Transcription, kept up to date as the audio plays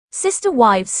Sister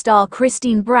Wives star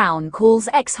Christine Brown calls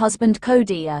ex-husband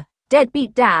Kody a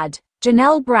deadbeat dad.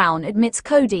 Janelle Brown admits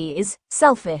Kody is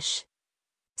selfish.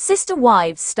 Sister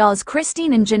Wives stars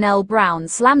Christine and Janelle Brown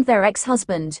slammed their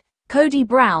ex-husband, Kody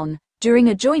Brown, during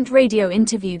a joint radio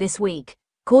interview this week,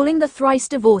 calling the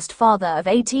thrice-divorced father of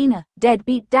 18 a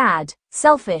deadbeat dad,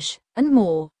 selfish, and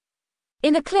more.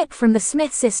 In a clip from the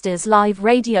Smith sisters' live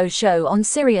radio show on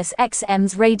Sirius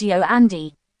XM's Radio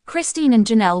Andy, Christine and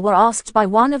Janelle were asked by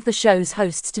one of the show's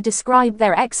hosts to describe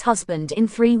their ex-husband in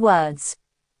 3 words.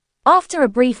 After a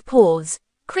brief pause,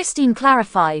 Christine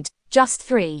clarified, just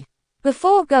 3,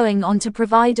 before going on to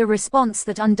provide a response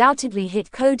that undoubtedly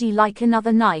hit Kody like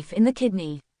another knife in the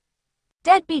kidney.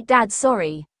 Deadbeat dad,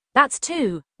 sorry, that's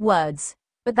 2 words,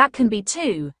 but that can be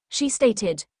 2, she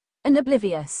stated, and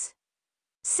oblivious.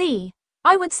 See,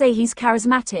 I would say he's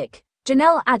charismatic,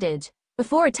 Janelle added,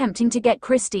 before attempting to get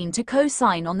Christine to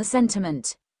co-sign on the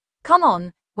sentiment. Come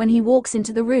on, when he walks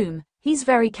into the room, he's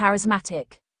very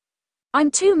charismatic. I'm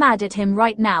too mad at him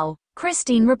right now,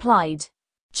 Christine replied.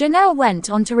 Janelle went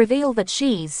on to reveal that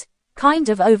she's kind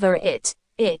of over it,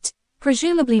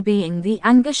 presumably being the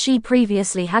anger she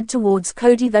previously had towards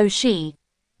Kody, though she,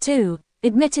 too,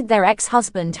 admitted their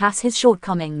ex-husband has his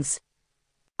shortcomings.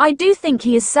 I do think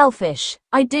he is selfish,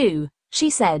 I do,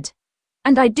 she said.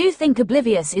 And I do think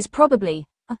oblivious is probably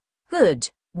a good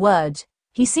word.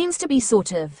 He seems to be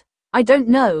sort of, I don't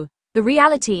know, the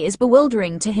reality is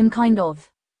bewildering to him kind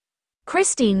of.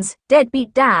 Christine's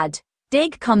deadbeat dad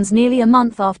dig comes nearly a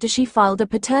month after she filed a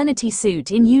paternity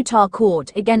suit in Utah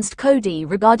court against Kody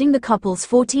regarding the couple's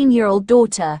 14-year-old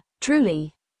daughter,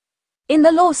 Truly. In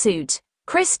the lawsuit,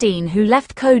 Christine, who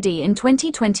left Kody in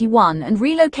 2021 and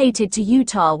relocated to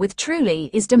Utah with Truly,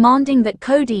 is demanding that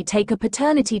Kody take a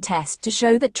paternity test to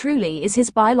show that Truly is his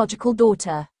biological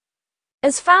daughter.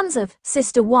 As fans of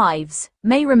Sister Wives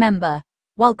may remember,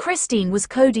 while Christine was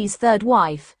Kody's 3rd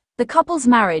wife, the couple's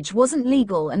marriage wasn't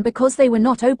legal, and because they were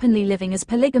not openly living as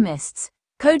polygamists,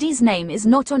 Kody's name is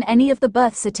not on any of the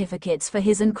birth certificates for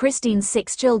his and Christine's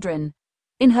 6 children.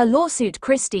 In her lawsuit,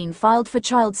 Christine filed for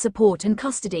child support and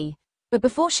custody, but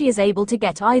before she is able to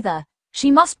get either,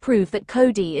 she must prove that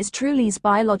Kody is Truly's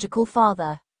biological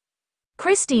father.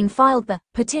 Christine filed the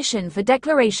petition for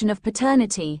declaration of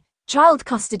paternity, child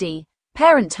custody,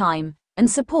 parent time, and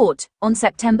support on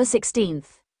September 16.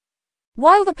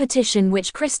 While the petition,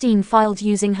 which Christine filed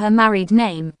using her married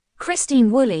name,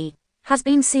 Christine Woolley, has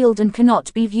been sealed and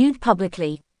cannot be viewed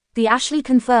publicly, the Ashley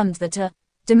confirmed that a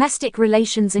domestic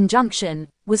relations injunction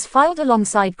was filed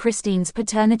alongside Christine's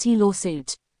paternity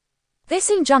lawsuit. This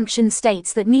injunction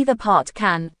states that neither part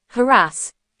can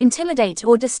harass, intimidate,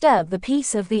 or disturb the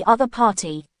peace of the other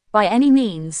party by any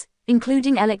means,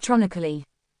 including electronically.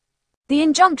 The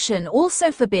injunction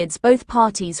also forbids both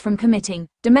parties from committing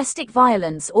domestic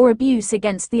violence or abuse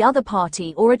against the other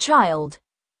party or a child.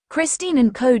 Christine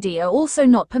and Kody are also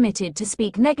not permitted to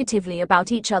speak negatively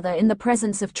about each other in the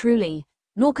presence of Truly,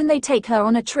 nor can they take her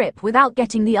on a trip without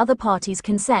getting the other party's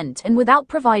consent and without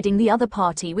providing the other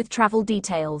party with travel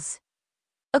details.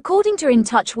 According to In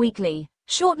Touch Weekly,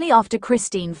 shortly after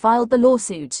Christine filed the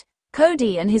lawsuit,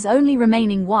 Kody and his only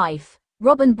remaining wife,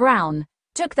 Robin Brown,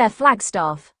 took their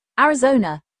Flagstaff,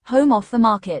 Arizona, home off the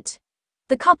market.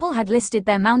 The couple had listed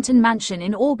their mountain mansion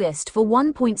in August for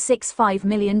 $1.65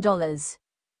 million.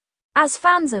 As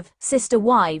fans of Sister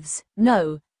Wives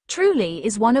know, Truly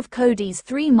is one of Kody's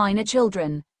 3 minor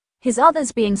children, his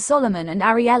others being Solomon and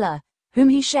Ariella, whom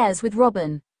he shares with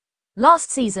Robin.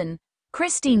 Last season,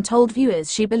 Christine told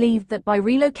viewers she believed that by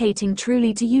relocating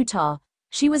Truly to Utah,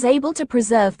 she was able to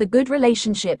preserve the good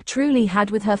relationship Truly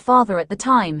had with her father at the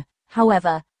time.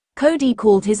 However, Kody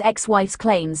called his ex-wife's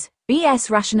claims BS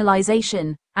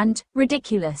rationalization and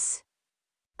ridiculous.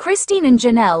 Christine and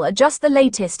Janelle are just the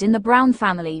latest in the Brown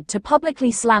family to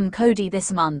publicly slam Kody this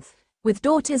month, with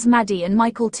daughters Maddie and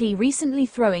Michael T recently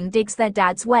throwing digs their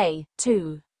dad's way,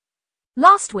 too.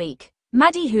 Last week,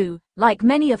 Maddie, who, like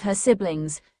many of her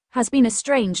siblings, has been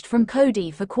estranged from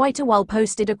Kody for quite a while,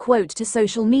 posted a quote to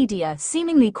social media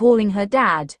seemingly calling her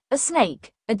dad a snake,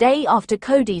 a day after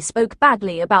Kody spoke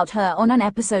badly about her on an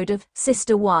episode of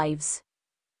Sister Wives.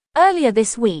 Earlier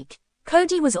this week,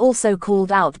 Kody was also called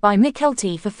out by Michael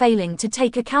T for failing to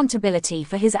take accountability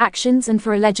for his actions and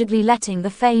for allegedly letting the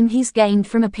fame he's gained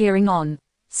from appearing on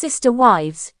Sister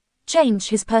Wives change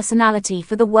his personality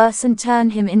for the worse and turn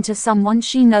him into someone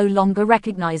she no longer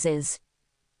recognizes.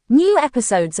 New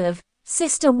episodes of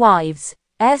Sister Wives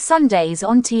air Sundays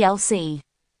on TLC.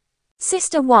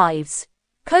 Sister Wives.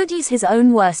 Kody's his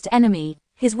own worst enemy,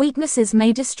 his weaknesses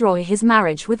may destroy his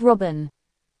marriage with Robin.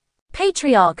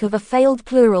 Patriarch of a failed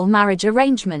plural marriage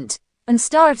arrangement, and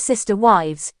star of Sister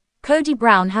Wives, Kody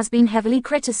Brown has been heavily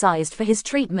criticized for his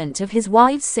treatment of his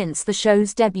wives since the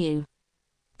show's debut.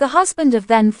 The husband of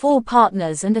then 4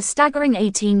 partners and a staggering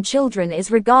 18 children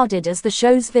is regarded as the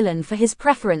show's villain for his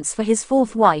preference for his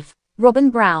 4th wife,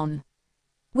 Robyn Brown.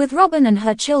 With Robyn and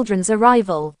her children's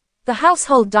arrival, the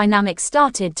household dynamic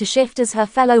started to shift as her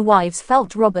fellow wives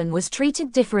felt Robyn was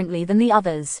treated differently than the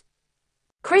others.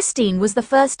 Christine was the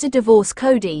first to divorce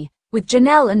Kody, with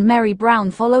Janelle and Meri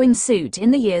Brown following suit in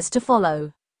the years to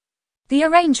follow. The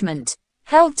arrangement,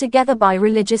 held together by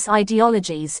religious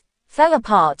ideologies, fell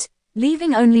apart,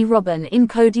 leaving only Robyn in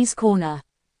Kody's corner.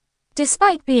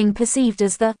 Despite being perceived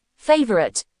as the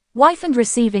favorite wife and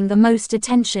receiving the most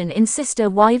attention in Sister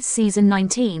Wives season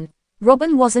 19,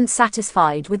 Robyn wasn't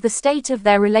satisfied with the state of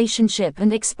their relationship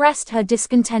and expressed her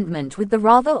discontentment with the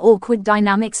rather awkward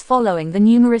dynamics following the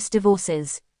numerous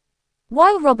divorces.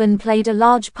 While Robyn played a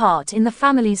large part in the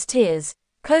family's tears,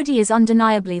 Kody is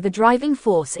undeniably the driving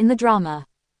force in the drama.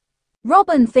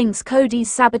 Robyn thinks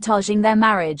Kody's sabotaging their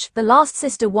marriage. The last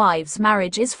Sister Wives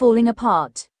marriage is falling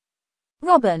apart.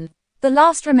 Robyn, the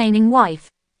last remaining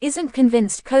wife, isn't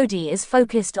convinced Kody is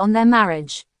focused on their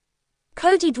marriage.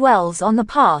 Kody dwells on the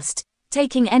past,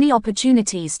 taking any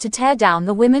opportunities to tear down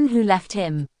the women who left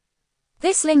him.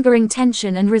 This lingering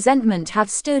tension and resentment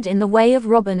have stood in the way of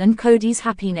Robyn and Kody's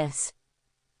happiness.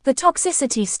 The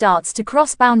toxicity starts to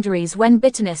cross boundaries when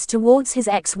bitterness towards his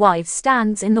ex-wives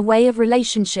stands in the way of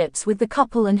relationships with the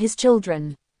couple and his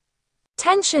children.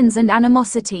 Tensions and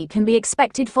animosity can be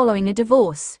expected following a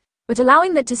divorce, but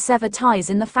allowing that to sever ties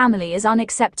in the family is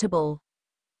unacceptable.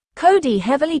 Kody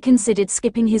heavily considered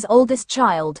skipping his oldest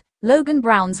child, Logan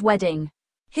Brown's wedding.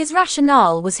 His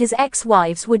rationale was his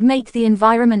ex-wives would make the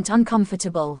environment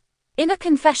uncomfortable. In a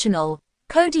confessional,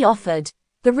 Kody offered,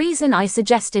 "The reason I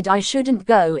suggested I shouldn't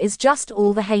go is just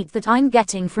all the hate that I'm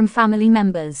getting from family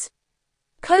members."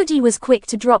 Kody was quick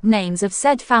to drop names of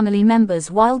said family members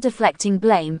while deflecting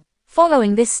blame,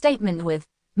 following this statement with,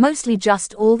 "Mostly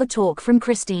just all the talk from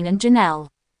Christine and Janelle."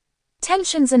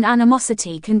 Tensions and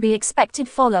animosity can be expected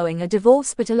following a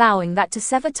divorce, but allowing that to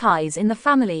sever ties in the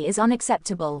family is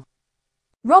unacceptable.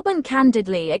 Robyn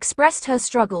candidly expressed her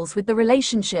struggles with the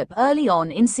relationship early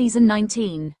on in season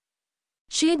 19.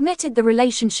 She admitted the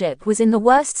relationship was in the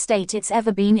worst state it's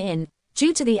ever been in,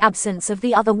 due to the absence of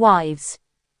the other wives.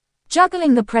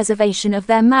 Juggling the preservation of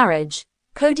their marriage,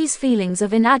 Kody's feelings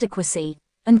of inadequacy,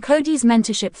 and Kody's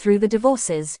mentorship through the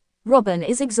divorces, Robyn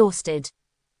is exhausted.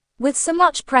 With so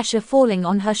much pressure falling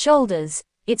on her shoulders,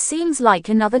 it seems like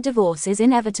another divorce is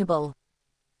inevitable.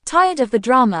 Tired of the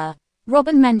drama,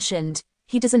 Robyn mentioned,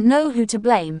 he doesn't know who to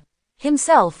blame,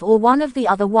 himself or one of the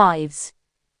other wives.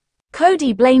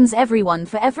 Kody blames everyone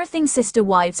for everything. Sister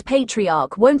Wives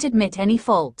patriarch won't admit any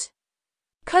fault.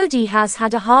 Kody has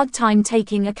had a hard time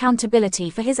taking accountability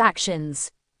for his actions.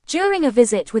 During a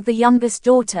visit with the youngest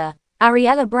daughter,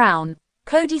 Ariella Brown,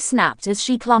 Kody snapped as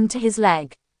she clung to his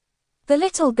leg. The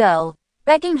little girl,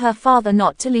 begging her father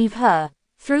not to leave her,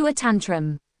 threw a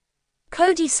tantrum.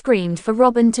 Kody screamed for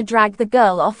Robyn to drag the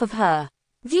girl off of her.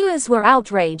 Viewers were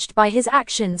outraged by his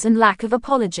actions and lack of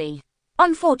apology.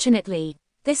 Unfortunately,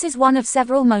 this is one of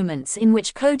several moments in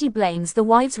which Kody blames the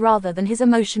wives rather than his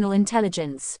emotional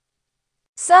intelligence.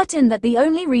 Certain that the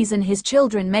only reason his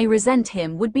children may resent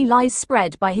him would be lies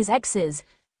spread by his exes,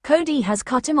 Kody has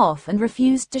cut him off and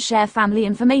refused to share family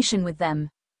information with them.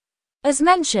 As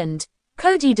mentioned,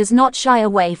 Kody does not shy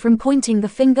away from pointing the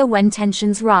finger when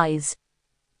tensions rise.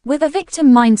 With a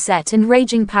victim mindset and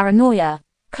raging paranoia,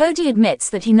 Kody admits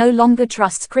that he no longer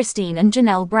trusts Christine and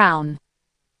Janelle Brown.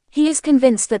 He is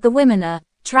convinced that the women are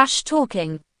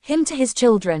trash-talking him to his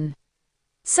children.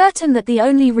 Certain that the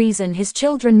only reason his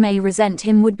children may resent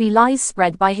him would be lies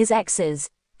spread by his exes,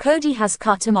 Kody has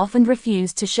cut him off and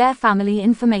refused to share family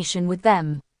information with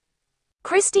them.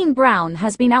 Christine Brown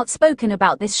has been outspoken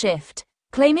about this shift,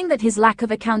 claiming that his lack of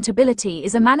accountability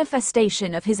is a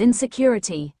manifestation of his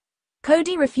insecurity.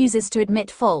 Kody refuses to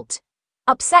admit fault.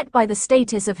 Upset by the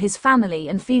status of his family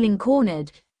and feeling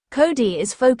cornered, Kody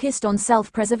is focused on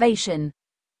self-preservation.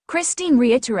 Christine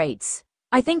reiterates,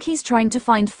 "I think he's trying to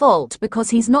find fault because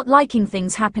he's not liking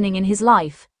things happening in his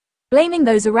life. Blaming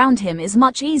those around him is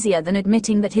much easier than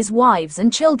admitting that his wives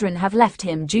and children have left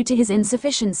him due to his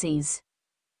insufficiencies."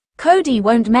 Kody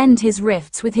won't mend his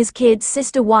rifts with his kids.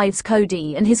 Sister Wives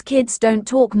Kody and his kids don't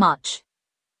talk much.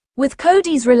 With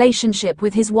Kody's relationship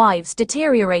with his wives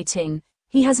deteriorating,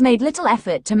 he has made little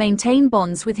effort to maintain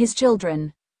bonds with his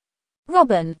children.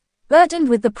 Robyn, burdened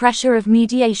with the pressure of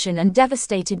mediation and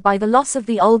devastated by the loss of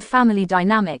the old family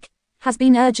dynamic, has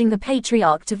been urging the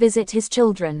patriarch to visit his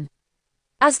children.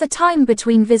 As the time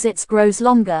between visits grows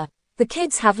longer, the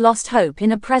kids have lost hope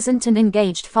in a present and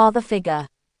engaged father figure.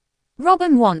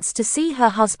 Robyn wants to see her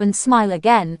husband smile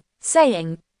again,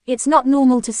 saying, "It's not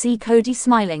normal to see Kody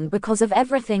smiling because of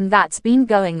everything that's been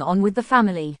going on with the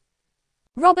family."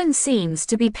 Robyn seems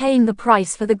to be paying the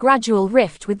price for the gradual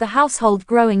rift, with the household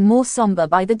growing more somber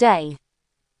by the day.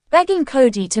 Begging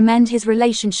Kody to mend his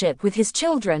relationship with his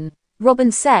children,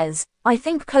 Robyn says, "I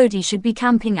think Kody should be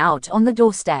camping out on the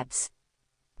doorsteps."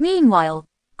 Meanwhile,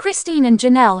 Christine and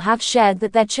Janelle have shared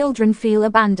that their children feel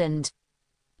abandoned.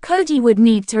 Kody would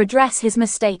need to address his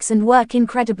mistakes and work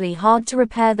incredibly hard to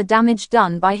repair the damage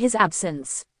done by his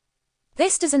absence.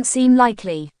 This doesn't seem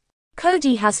likely.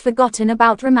 Kody has forgotten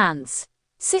about romance.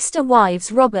 Sister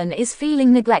Wives Robyn is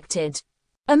feeling neglected.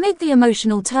 Amid the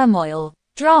emotional turmoil,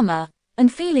 drama,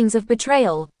 and feelings of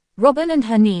betrayal, Robyn and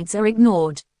her needs are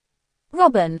ignored.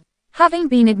 Robyn, having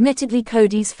been admittedly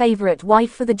Kody's favorite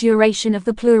wife for the duration of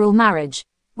the plural marriage,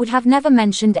 would have never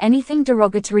mentioned anything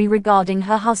derogatory regarding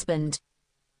her husband.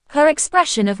 Her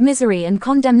expression of misery and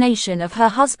condemnation of her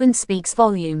husband speaks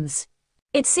volumes.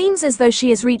 It seems as though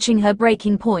she is reaching her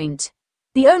breaking point.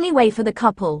 The only way for the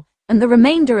couple, and the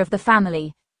remainder of the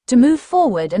family, to move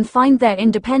forward and find their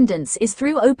independence is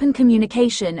through open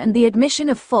communication and the admission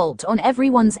of fault on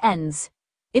everyone's ends.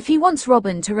 If he wants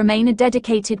Robyn to remain a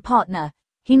dedicated partner,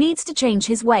 he needs to change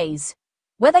his ways.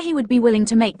 Whether he would be willing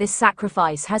to make this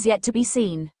sacrifice has yet to be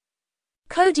seen.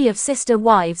 Kody of Sister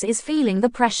Wives is feeling the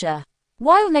pressure.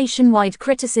 While nationwide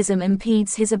criticism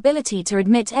impedes his ability to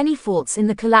admit any faults in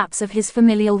the collapse of his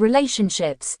familial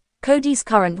relationships, Kody's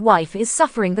current wife is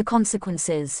suffering the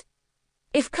consequences.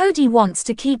 If Kody wants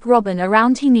to keep Robyn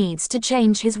around, he needs to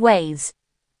change his ways.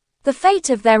 The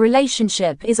fate of their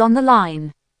relationship is on the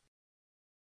line.